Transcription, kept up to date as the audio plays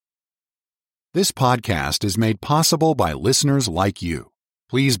This podcast is made possible by listeners like you.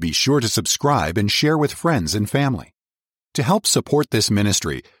 Please be sure to subscribe and share with friends and family. To help support this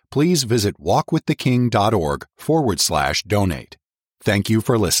ministry, please visit walkwiththeking.org/donate. Thank you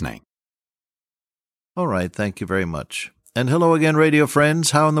for listening. All right, thank you very much. And hello again, radio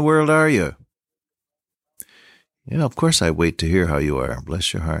friends. How in the world are you? Of course I wait to hear how you are.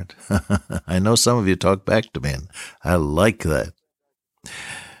 Bless your heart. I know some of you talk back to me, and I like that.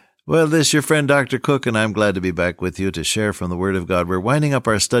 Well, this is your friend Dr. Cook, and I'm glad to be back with you to share from the Word of God. We're winding up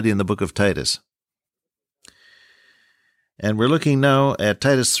our study in the book of Titus. And we're looking now at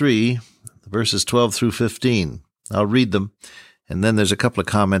Titus 3, verses 12 through 15. I'll read them, and then there's a couple of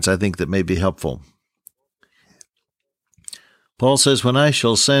comments I think that may be helpful. Paul says, "When I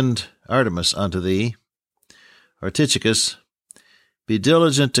shall send Artemas unto thee, or Tychicus, be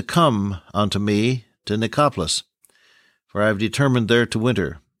diligent to come unto me to Nicopolis, for I have determined there to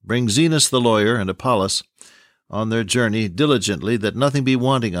winter. Bring Zenas the lawyer and Apollos on their journey diligently, that nothing be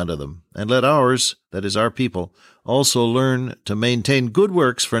wanting unto them. And let ours, that is our people, also learn to maintain good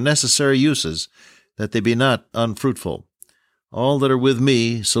works for necessary uses, that they be not unfruitful. All that are with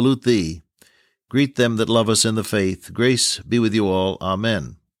me salute thee. Greet them that love us in the faith. Grace be with you all.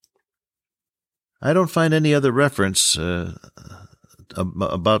 Amen." I don't find any other reference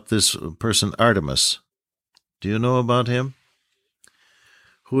about this person Artemas. Do you know about him?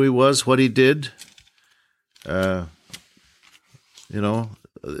 Who he was, what he did? He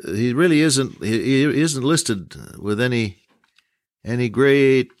really isn't. He isn't listed with any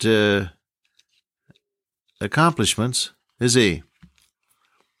great accomplishments, is he?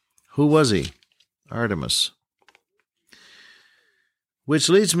 Who was he? Artemas. Which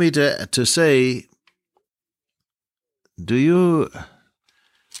leads me to say, do you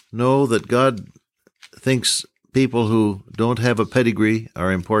know that God thinks people who don't have a pedigree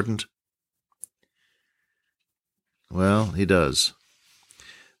are important? Well, he does.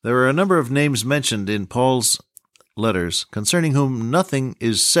 There are a number of names mentioned in Paul's letters concerning whom nothing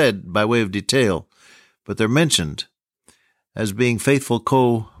is said by way of detail, but they're mentioned as being faithful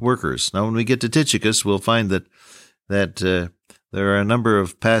co-workers. Now, when we get to Tychicus, we'll find that there are a number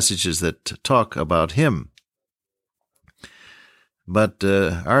of passages that talk about him. But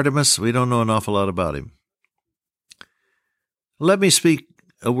Artemas, we don't know an awful lot about him. Let me speak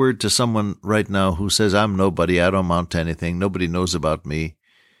a word to someone right now who says, "I'm nobody, I don't amount to anything, nobody knows about me,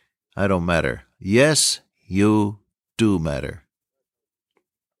 I don't matter." Yes, you do matter.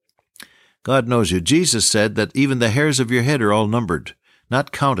 God knows you. Jesus said that even the hairs of your head are all numbered,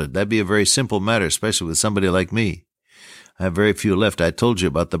 not counted. That'd be a very simple matter, especially with somebody like me. I have very few left. I told you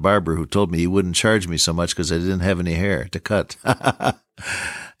about the barber who told me he wouldn't charge me so much because I didn't have any hair to cut.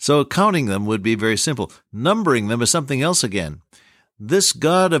 So counting them would be very simple. Numbering them is something else again. This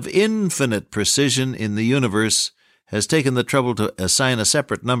God of infinite precision in the universe has taken the trouble to assign a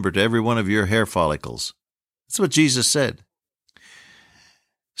separate number to every one of your hair follicles. That's what Jesus said.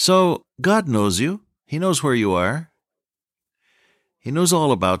 So God knows you. He knows where you are. He knows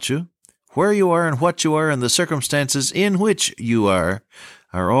all about you. Where you are and what you are and the circumstances in which you are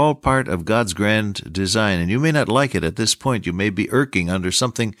all part of God's grand design. And you may not like it at this point. You may be irking under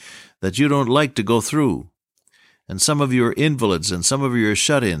something that you don't like to go through. And some of you are invalids and some of you are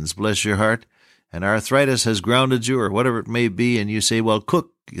shut-ins, bless your heart, and arthritis has grounded you or whatever it may be, and you say, "Well,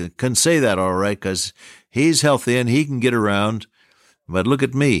 Cook can say that all right because he's healthy and he can get around. But look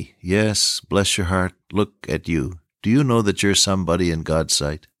at me." Yes, bless your heart, look at you. Do you know that you're somebody in God's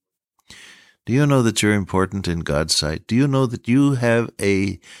sight? Do you know that you're important in God's sight? Do you know that you have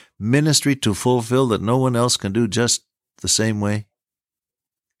a ministry to fulfill that no one else can do just the same way?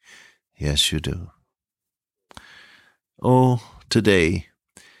 Yes, you do. Oh, today,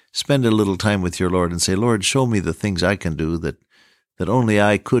 spend a little time with your Lord and say, "Lord, show me the things I can do that only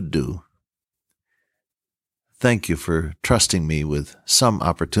I could do. Thank you for trusting me with some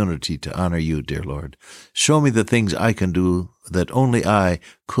opportunity to honor you, dear Lord. Show me the things I can do that only I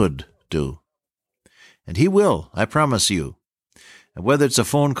could do." And he will, I promise you. And whether it's a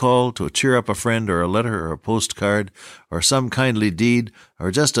phone call to cheer up a friend or a letter or a postcard or some kindly deed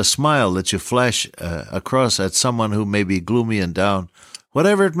or just a smile that you flash across at someone who may be gloomy and down,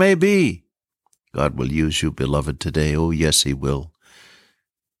 whatever it may be, God will use you, beloved, today. Oh, yes, he will.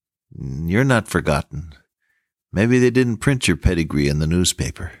 You're not forgotten. Maybe they didn't print your pedigree in the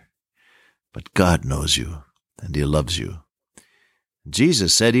newspaper, but God knows you and he loves you.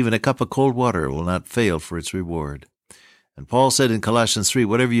 Jesus said even a cup of cold water will not fail for its reward. And Paul said in Colossians 3,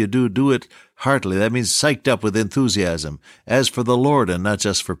 whatever you do, do it heartily. That means psyched up with enthusiasm, as for the Lord and not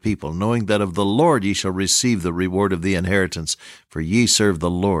just for people, knowing that of the Lord ye shall receive the reward of the inheritance, for ye serve the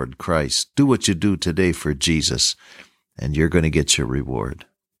Lord Christ. Do what you do today for Jesus, and you're going to get your reward.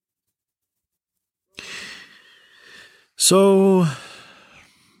 So,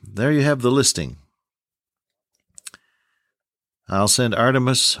 there you have the listing. I'll send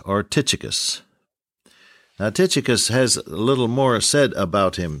Artemas or Tychicus. Now, Tychicus has a little more said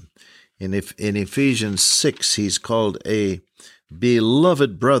about him. In Ephesians 6, he's called a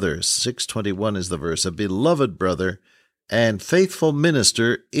beloved brother. 6:21 is the verse. A beloved brother and faithful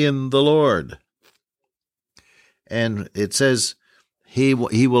minister in the Lord. And it says, he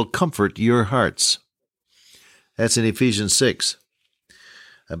will comfort your hearts. That's in Ephesians 6.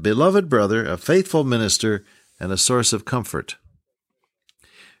 A beloved brother, a faithful minister, and a source of comfort.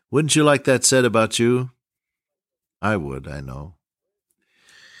 Wouldn't you like that said about you? I would, I know.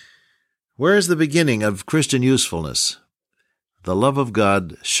 Where is the beginning of Christian usefulness? The love of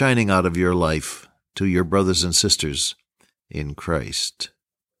God shining out of your life to your brothers and sisters in Christ.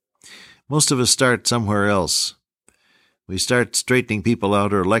 Most of us start somewhere else. We start straightening people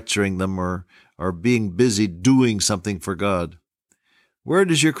out or lecturing them or being busy doing something for God. Where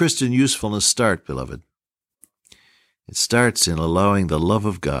does your Christian usefulness start, beloved? It starts in allowing the love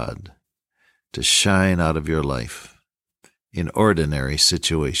of God to shine out of your life in ordinary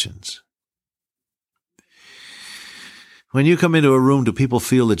situations. When you come into a room, do people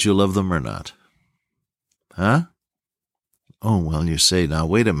feel that you love them or not? Huh? Oh, well, you say, now,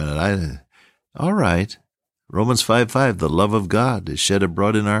 wait a minute. All right. Romans 5:5, the love of God is shed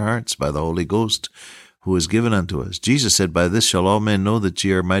abroad in our hearts by the Holy Ghost, who is given unto us. Jesus said, by this shall all men know that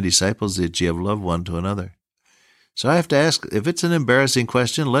ye are my disciples, that ye have loved one to another. So I have to ask, if it's an embarrassing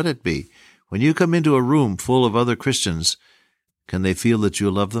question, let it be. When you come into a room full of other Christians, can they feel that you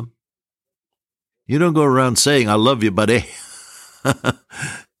love them? You don't go around saying, I love you, buddy.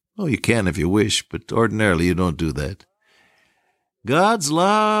 Oh, you can if you wish, but ordinarily you don't do that. God's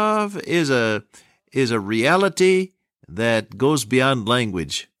love is a reality that goes beyond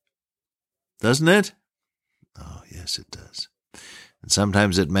language. Doesn't it? Oh, yes, it does. And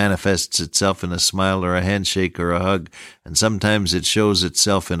sometimes it manifests itself in a smile or a handshake or a hug, and sometimes it shows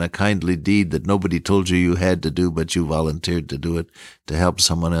itself in a kindly deed that nobody told you you had to do, but you volunteered to do it to help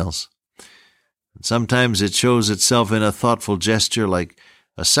someone else. And sometimes it shows itself in a thoughtful gesture like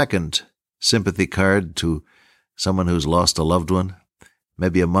a second sympathy card to someone who's lost a loved one,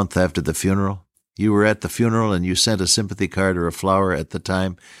 maybe a month after the funeral. You were at the funeral and you sent a sympathy card or a flower at the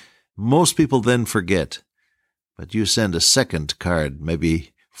time. Most people then forget. But you send a second card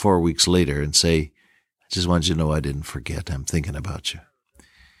maybe 4 weeks later and say, I just want you to know I didn't forget. I'm thinking about you.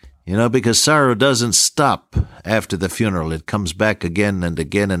 You know, because sorrow doesn't stop after the funeral. It comes back again and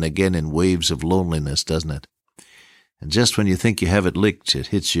again and again in waves of loneliness, doesn't it? And just when you think you have it licked, it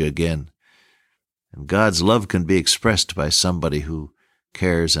hits you again. And God's love can be expressed by somebody who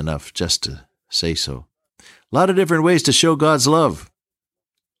cares enough just to say so. A lot of different ways to show God's love.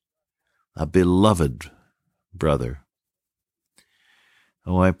 A beloved brother.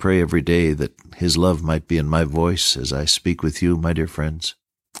 Oh, I pray every day that His love might be in my voice as I speak with you, my dear friends.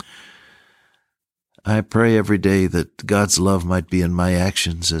 I pray every day that God's love might be in my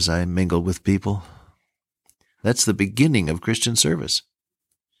actions as I mingle with people. That's the beginning of Christian service.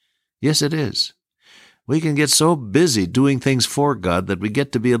 Yes, it is. We can get so busy doing things for God that we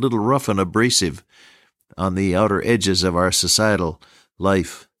get to be a little rough and abrasive on the outer edges of our societal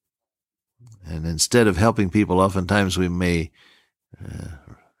life. And instead of helping people, oftentimes we may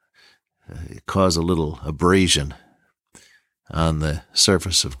cause a little abrasion on the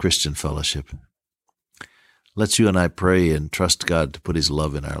surface of Christian fellowship. Let's you and I pray and trust God to put His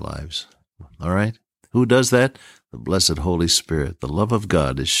love in our lives. All right? Who does that? The blessed Holy Spirit. The love of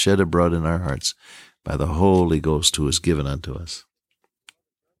God is shed abroad in our hearts by the Holy Ghost who is given unto us.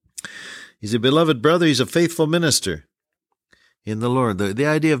 He's a beloved brother. He's a faithful minister in the Lord. The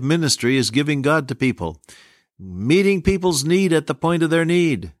idea of ministry is giving God to people, meeting people's need at the point of their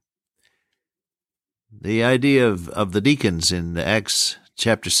need. The idea of the deacons in Acts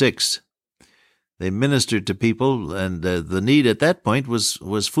chapter 6, they ministered to people, and the need at that point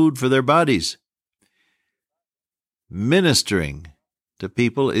was food for their bodies. Ministering to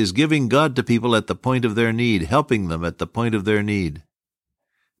people is giving God to people at the point of their need, helping them at the point of their need.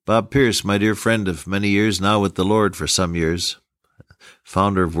 Bob Pierce, my dear friend of many years, now with the Lord for some years,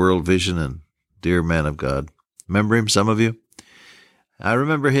 founder of World Vision and dear man of God. Remember him, some of you? I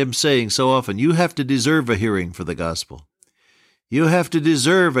remember him saying so often, you have to deserve a hearing for the gospel. You have to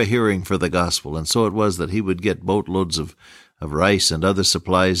deserve a hearing for the gospel. And so it was that he would get boatloads of rice and other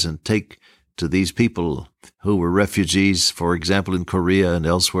supplies and take to these people who were refugees, for example, in Korea and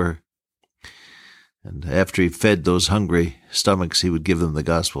elsewhere. And after he fed those hungry stomachs, he would give them the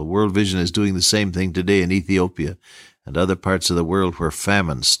gospel. World Vision is doing the same thing today in Ethiopia and other parts of the world where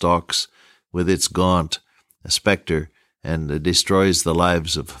famine stalks with its gaunt specter and destroys the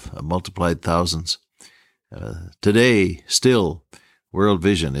lives of multiplied thousands. Today, still, World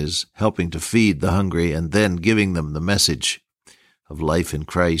Vision is helping to feed the hungry and then giving them the message of life in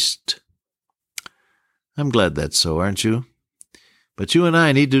Christ. I'm glad that's so, aren't you? But you and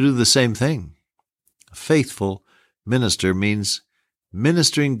I need to do the same thing. A faithful minister means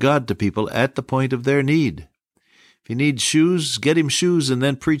ministering God to people at the point of their need. If he needs shoes, get him shoes and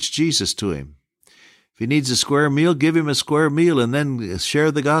then preach Jesus to him. If he needs a square meal, give him a square meal and then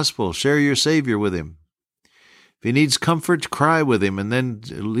share the gospel, share your Savior with him. If he needs comfort, cry with him and then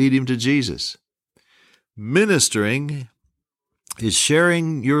lead him to Jesus. Ministering is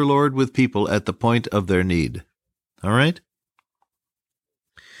sharing your Lord with people at the point of their need. All right?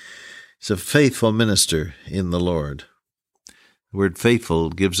 He's a faithful minister in the Lord. The word faithful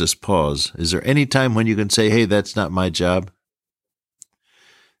gives us pause. Is there any time when you can say, hey, that's not my job?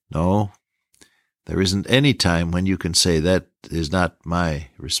 No. There isn't any time when you can say that is not my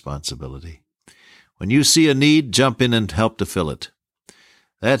responsibility. When you see a need, jump in and help to fill it.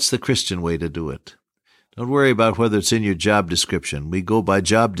 That's the Christian way to do it. Don't worry about whether it's in your job description. We go by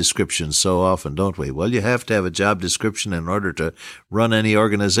job descriptions so often, don't we? Well, you have to have a job description in order to run any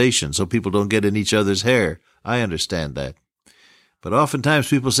organization so people don't get in each other's hair. I understand that. But oftentimes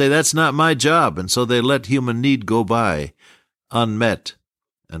people say, that's not my job, and so they let human need go by, unmet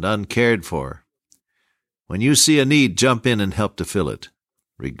and uncared for. When you see a need, jump in and help to fill it,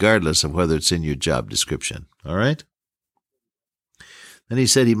 regardless of whether it's in your job description. All right? Then he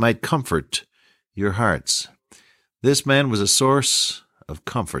said he might comfort your hearts. This man was a source of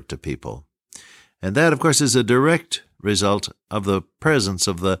comfort to people. And that, of course, is a direct result of the presence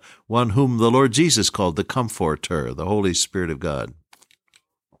of the one whom the Lord Jesus called the Comforter, the Holy Spirit of God.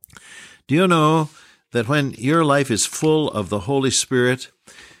 Do you know that when your life is full of the Holy Spirit,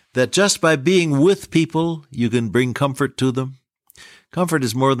 that just by being with people, you can bring comfort to them? Comfort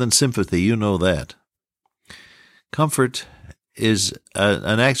is more than sympathy, you know that. Comfort is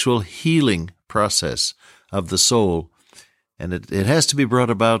an actual healing process of the soul, and it has to be brought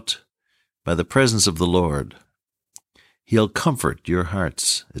about by the presence of the Lord. He'll comfort your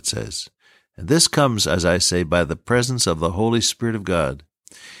hearts, it says. And this comes, as I say, by the presence of the Holy Spirit of God.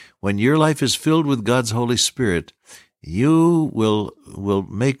 When your life is filled with God's Holy Spirit, you will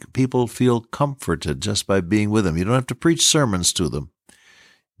make people feel comforted just by being with them. You don't have to preach sermons to them.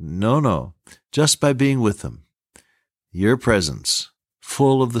 No. Just by being with them. Your presence,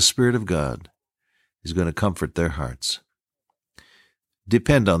 full of the Spirit of God, is going to comfort their hearts.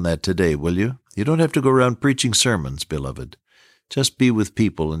 Depend on that today, will you? You don't have to go around preaching sermons, beloved. Just be with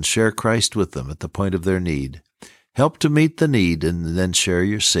people and share Christ with them at the point of their need. Help to meet the need and then share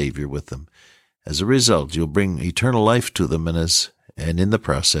your Savior with them. As a result, you'll bring eternal life to them and in the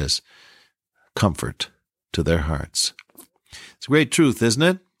process, comfort to their hearts. It's a great truth, isn't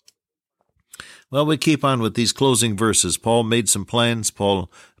it? Well, we keep on with these closing verses. Paul made some plans.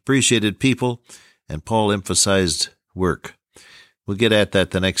 Paul appreciated people, and Paul emphasized work. We'll get at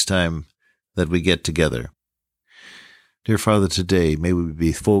that the next time that we get together. Dear Father, today may we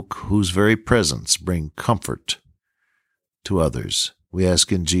be folk whose very presence bring comfort to others. We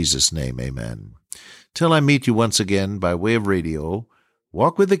ask in Jesus' name, amen. Till I meet you once again by way of radio,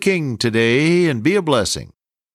 walk with the King today and be a blessing.